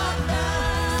stop now.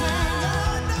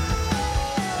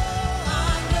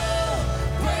 I know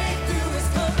breakthrough is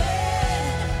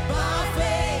coming. By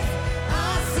faith, I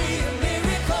see a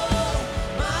miracle.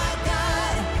 My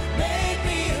God made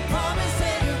me a promise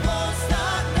and it won't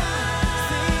stop now.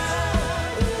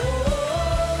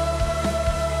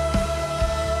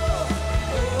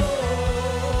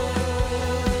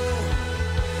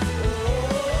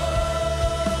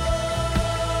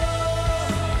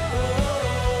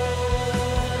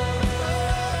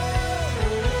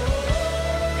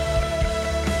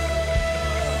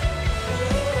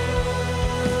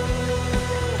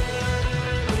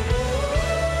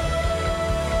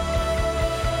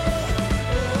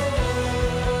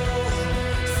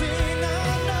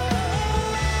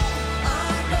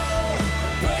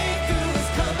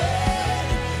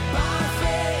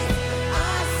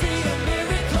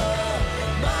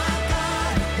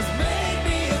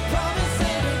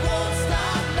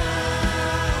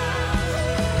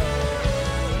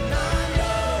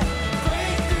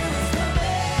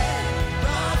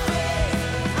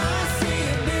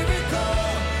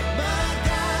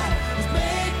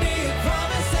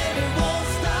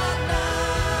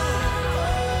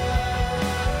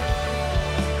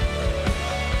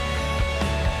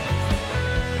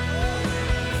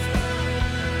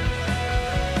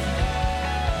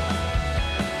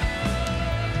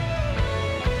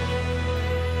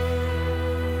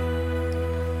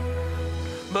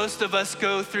 Most of us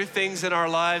go through things in our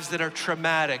lives that are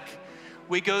traumatic.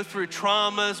 We go through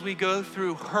traumas, we go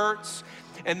through hurts,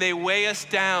 and they weigh us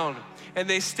down. And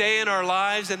they stay in our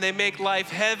lives and they make life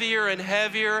heavier and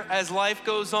heavier as life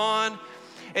goes on.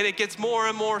 And it gets more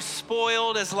and more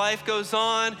spoiled as life goes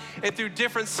on. And through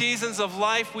different seasons of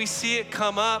life, we see it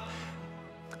come up.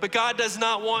 But God does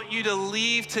not want you to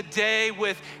leave today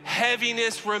with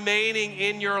heaviness remaining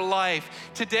in your life.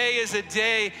 Today is a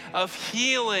day of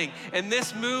healing, and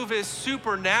this move is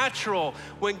supernatural.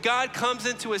 When God comes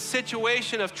into a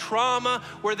situation of trauma,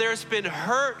 where there's been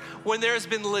hurt, when there's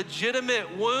been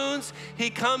legitimate wounds, He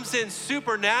comes in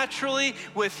supernaturally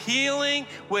with healing,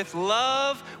 with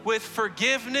love, with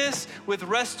forgiveness, with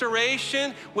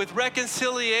restoration, with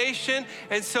reconciliation.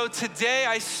 And so today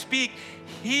I speak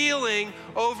healing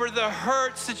over the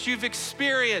hurts that you've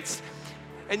experienced.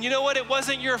 And you know what? It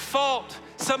wasn't your fault.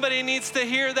 Somebody needs to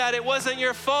hear that. It wasn't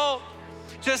your fault.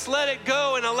 Just let it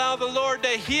go and allow the Lord to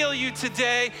heal you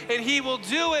today, and He will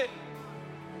do it.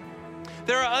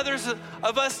 There are others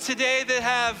of us today that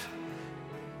have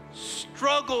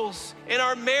struggles in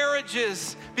our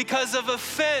marriages because of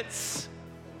offense.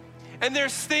 And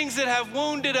there's things that have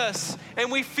wounded us,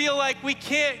 and we feel like we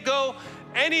can't go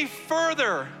any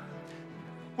further.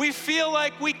 We feel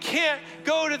like we can't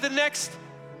go to the next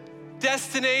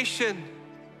destination.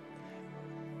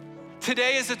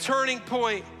 Today is a turning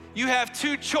point. You have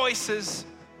two choices.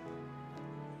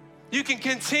 You can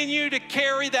continue to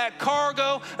carry that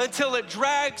cargo until it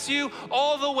drags you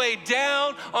all the way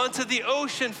down onto the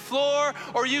ocean floor,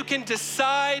 or you can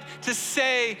decide to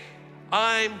say,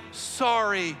 I'm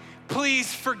sorry.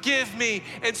 Please forgive me,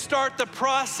 and start the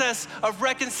process of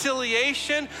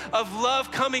reconciliation, of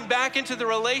love coming back into the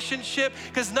relationship.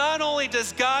 Because not only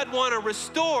does God want to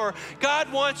restore,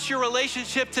 God wants your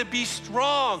relationship to be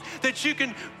strong, that you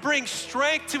can bring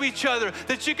strength to each other,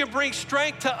 that you can bring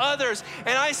strength to others.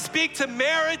 And I speak to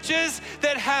marriages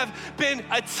that have been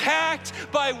attacked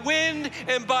by wind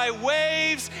and by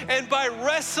waves and by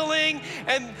wrestling,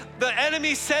 and the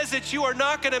enemy says that you are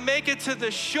not going to make it to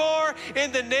the shore.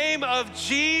 In the name of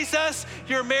Jesus,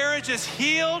 your marriage is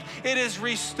healed, it is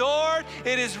restored,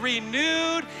 it is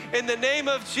renewed. In the name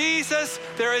of Jesus,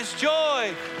 there is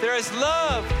joy, there is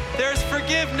love, there is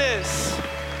forgiveness.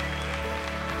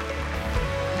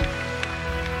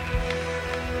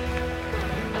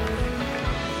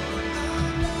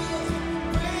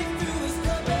 Breakthrough is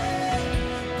coming.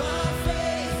 By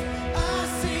faith, I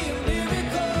see a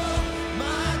miracle.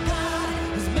 My God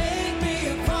has made me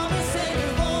a promise and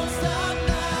it won't stop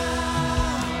now.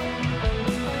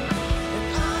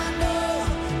 And I know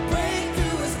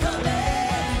breakthrough is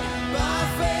coming. By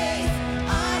faith,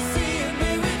 I see a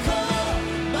miracle.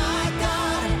 My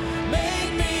God made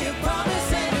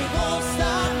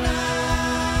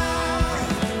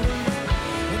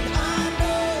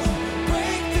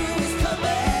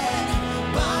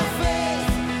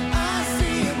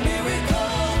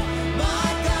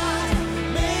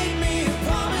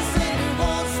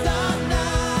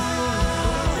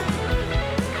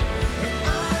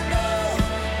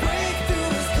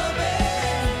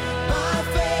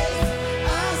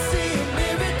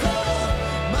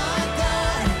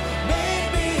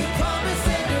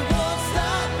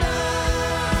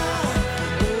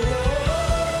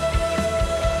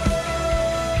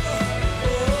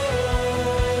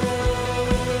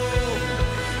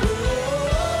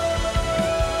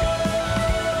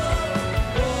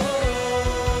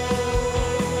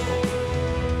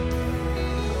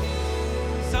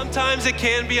sometimes it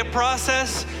can be a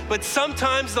process, but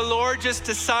sometimes the Lord just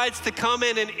decides to come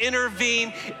in and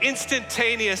intervene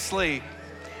instantaneously.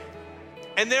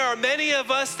 And there are many of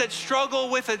us that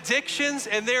struggle with addictions,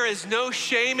 and there is no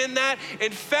shame in that.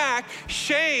 In fact,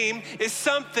 shame is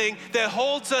something that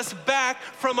holds us back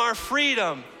from our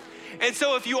freedom. And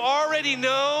so if you already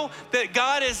know that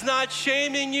God is not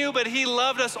shaming you, but he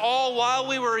loved us all while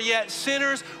we were yet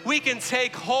sinners, we can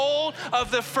take hold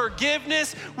of the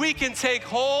forgiveness. We can take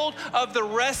hold of the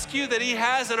rescue that he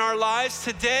has in our lives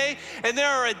today. And there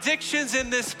are addictions in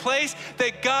this place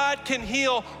that God can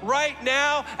heal right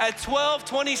now at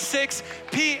 12:26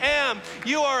 p.m.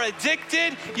 You are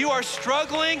addicted. You are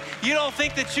struggling. You don't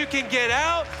think that you can get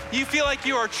out. You feel like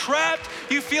you are trapped.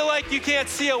 You feel like you can't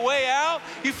see a way out.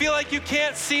 You feel like you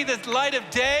can't see the light of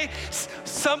day.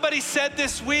 Somebody said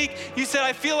this week, you said,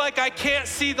 I feel like I can't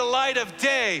see the light of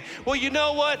day. Well, you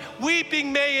know what?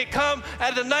 Weeping may come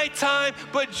at the nighttime,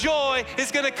 but joy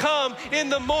is gonna come in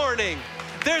the morning.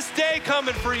 There's day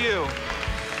coming for you.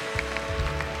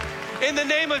 In the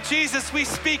name of Jesus, we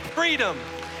speak freedom.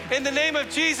 In the name of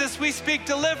Jesus, we speak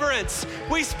deliverance.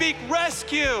 We speak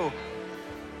rescue.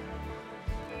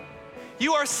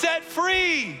 You are set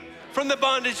free from the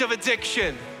bondage of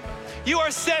addiction. You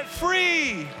are set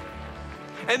free.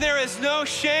 And there is no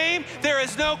shame, there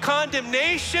is no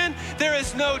condemnation, there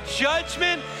is no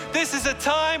judgment. This is a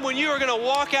time when you are gonna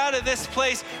walk out of this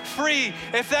place free.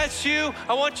 If that's you,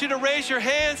 I want you to raise your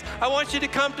hands. I want you to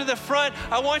come to the front.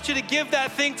 I want you to give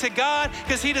that thing to God,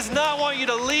 because he does not want you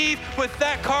to leave with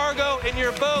that cargo in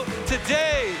your boat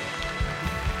today.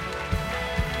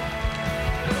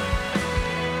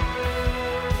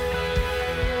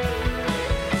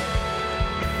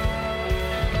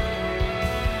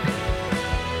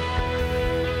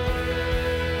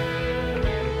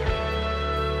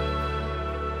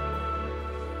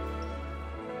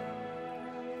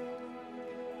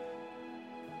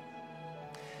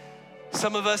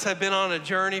 Some of us have been on a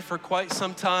journey for quite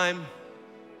some time,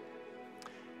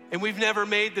 and we've never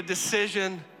made the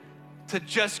decision to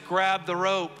just grab the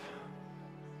rope,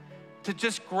 to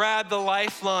just grab the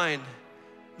lifeline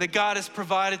that God has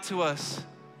provided to us.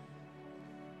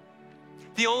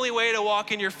 The only way to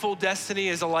walk in your full destiny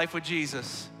is a life with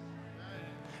Jesus.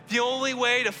 The only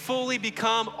way to fully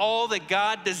become all that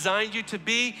God designed you to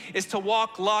be is to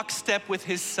walk lockstep with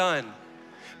his Son.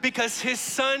 Because his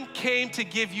Son came to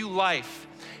give you life.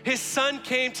 His Son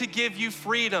came to give you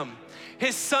freedom.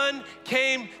 His Son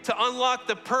came to unlock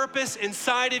the purpose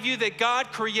inside of you that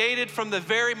God created from the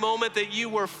very moment that you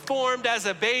were formed as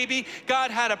a baby. God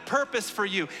had a purpose for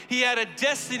you. He had a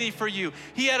destiny for you.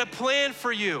 He had a plan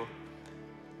for you.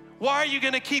 Why are you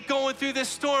gonna keep going through this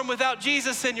storm without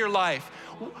Jesus in your life?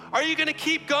 Are you gonna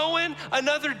keep going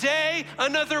another day,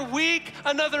 another week,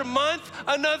 another month,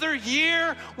 another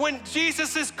year when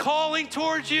Jesus is calling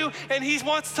towards you and he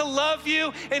wants to love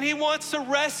you and he wants to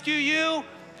rescue you?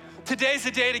 Today's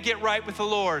a day to get right with the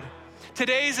Lord.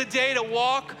 Today's a day to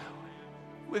walk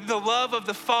with the love of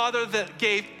the Father that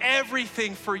gave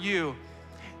everything for you.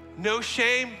 No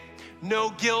shame, no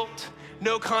guilt,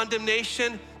 no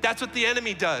condemnation. That's what the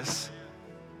enemy does.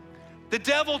 The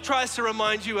devil tries to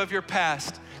remind you of your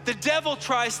past. The devil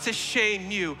tries to shame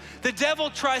you. The devil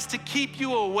tries to keep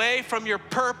you away from your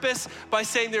purpose by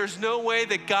saying there's no way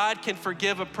that God can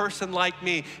forgive a person like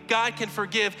me. God can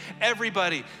forgive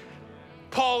everybody.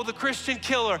 Paul, the Christian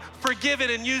killer, forgiven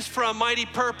and used for a mighty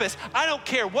purpose. I don't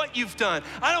care what you've done.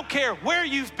 I don't care where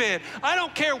you've been. I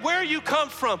don't care where you come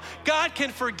from. God can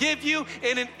forgive you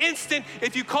in an instant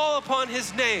if you call upon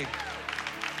his name.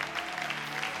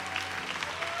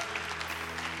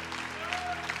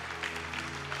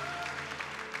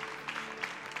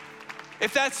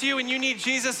 If that's you and you need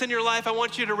Jesus in your life, I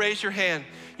want you to raise your hand.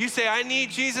 You say, I need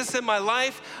Jesus in my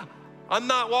life. I'm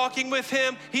not walking with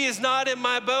him. He is not in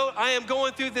my boat. I am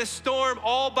going through this storm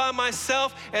all by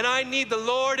myself, and I need the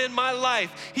Lord in my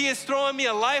life. He is throwing me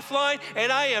a lifeline,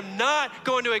 and I am not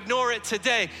going to ignore it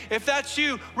today. If that's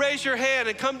you, raise your hand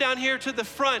and come down here to the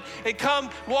front and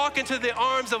come walk into the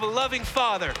arms of a loving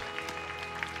Father.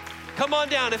 Come on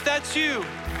down. If that's you,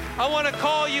 I want to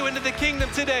call you into the kingdom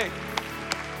today.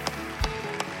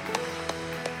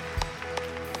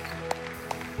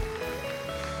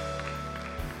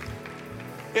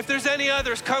 If there's any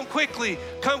others, come quickly,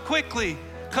 come quickly,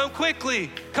 come quickly,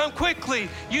 come quickly.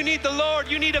 You need the Lord,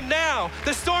 you need him now.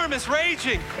 The storm is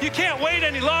raging. You can't wait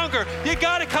any longer. You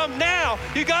gotta come now.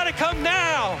 You gotta come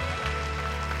now.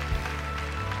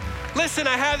 Listen,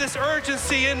 I have this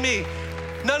urgency in me.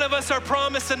 None of us are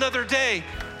promised another day.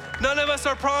 None of us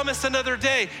are promised another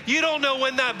day. You don't know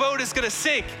when that boat is gonna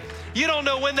sink. You don't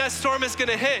know when that storm is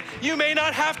gonna hit. You may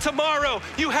not have tomorrow.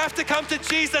 You have to come to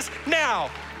Jesus now,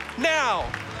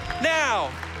 now,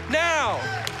 now, now.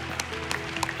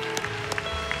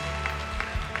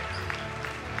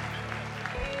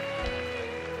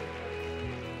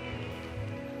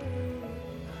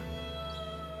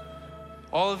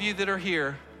 All of you that are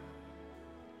here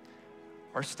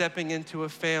are stepping into a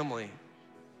family.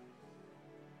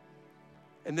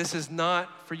 And this is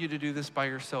not for you to do this by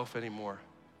yourself anymore.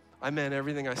 I meant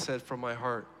everything I said from my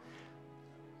heart.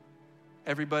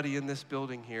 Everybody in this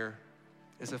building here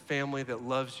is a family that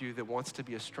loves you, that wants to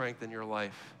be a strength in your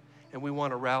life. And we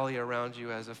want to rally around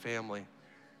you as a family.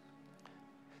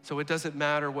 So it doesn't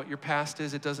matter what your past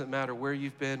is. It doesn't matter where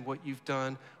you've been, what you've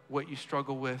done, what you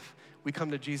struggle with. We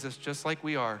come to Jesus just like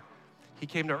we are. He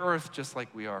came to earth just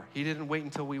like we are. He didn't wait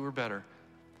until we were better.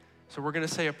 So we're going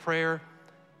to say a prayer.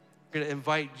 We're going to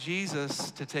invite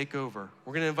Jesus to take over.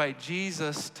 We're going to invite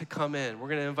Jesus to come in. We're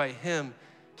going to invite him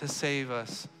to save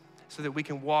us so that we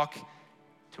can walk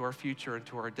to our future and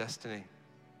to our destiny.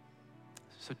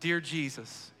 So dear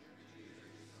Jesus,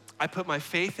 I put my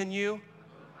faith in you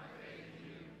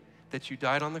that you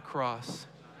died on the cross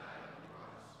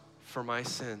for my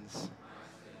sins.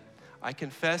 I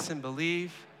confess and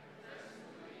believe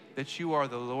that you are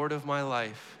the Lord of my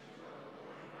life,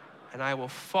 and I will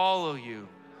follow you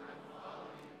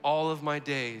all of my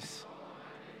days.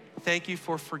 Thank you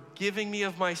for forgiving me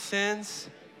of my sins.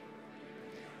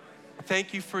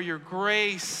 Thank you for your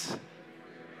grace,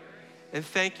 and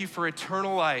thank you for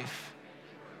eternal life.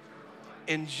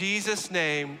 In Jesus'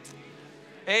 name,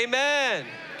 amen.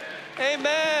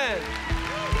 Amen.